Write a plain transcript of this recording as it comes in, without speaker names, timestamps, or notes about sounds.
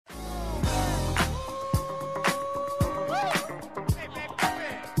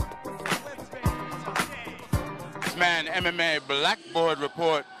Man, MMA Blackboard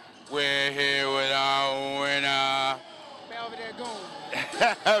report. We're here with our winner. Belvedere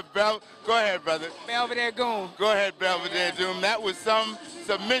Goon. Go ahead, brother. Belvedere Goon. Go ahead, Belvedere Goon. That was some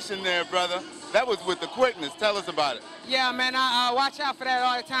submission there, brother. That was with the quickness. Tell us about it. Yeah, man, I watch out for that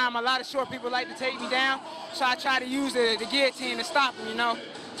all the time. A lot of short people like to take me down, so I try to use the guillotine to stop them, you know.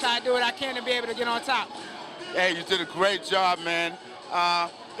 Try to do what I can to be able to get on top. Hey, you did a great job, man.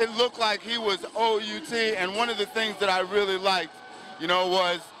 It looked like he was OUT, and one of the things that I really liked, you know,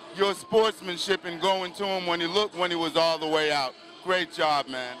 was your sportsmanship in going to him when he was all the way out. Great job,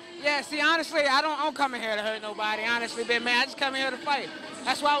 man. Yeah, see, honestly, I don't come in here to hurt nobody, honestly, man. I just come in here to fight.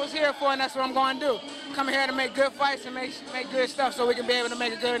 That's what I was here for, and that's what I'm going to do. Come here to make good fights and make good stuff so we can be able to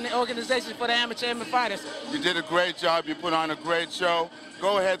make a good organization for the amateur MMA fighters. You did a great job. You put on a great show.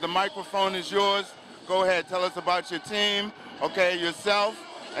 Go ahead. The microphone is yours. Go ahead. Tell us about your team, okay, yourself,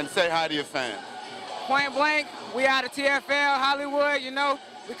 and say hi to your fans. Point blank, we out of TFL, Hollywood, you know.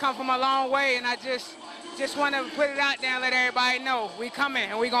 We come from a long way, and I just want to put it out there and let everybody know we coming,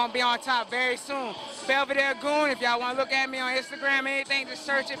 and we going to be on top very soon. Belvedere Goon, if y'all want to look at me on Instagram, anything, just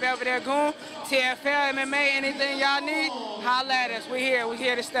search it, Belvedere Goon, TFL, MMA, anything y'all need, holla at us. We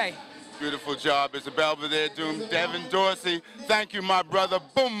here to stay. Beautiful job. It's a Belvedere Goon, Devin DORSEY. Thank you, my brother.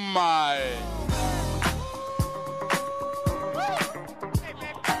 Boom, my.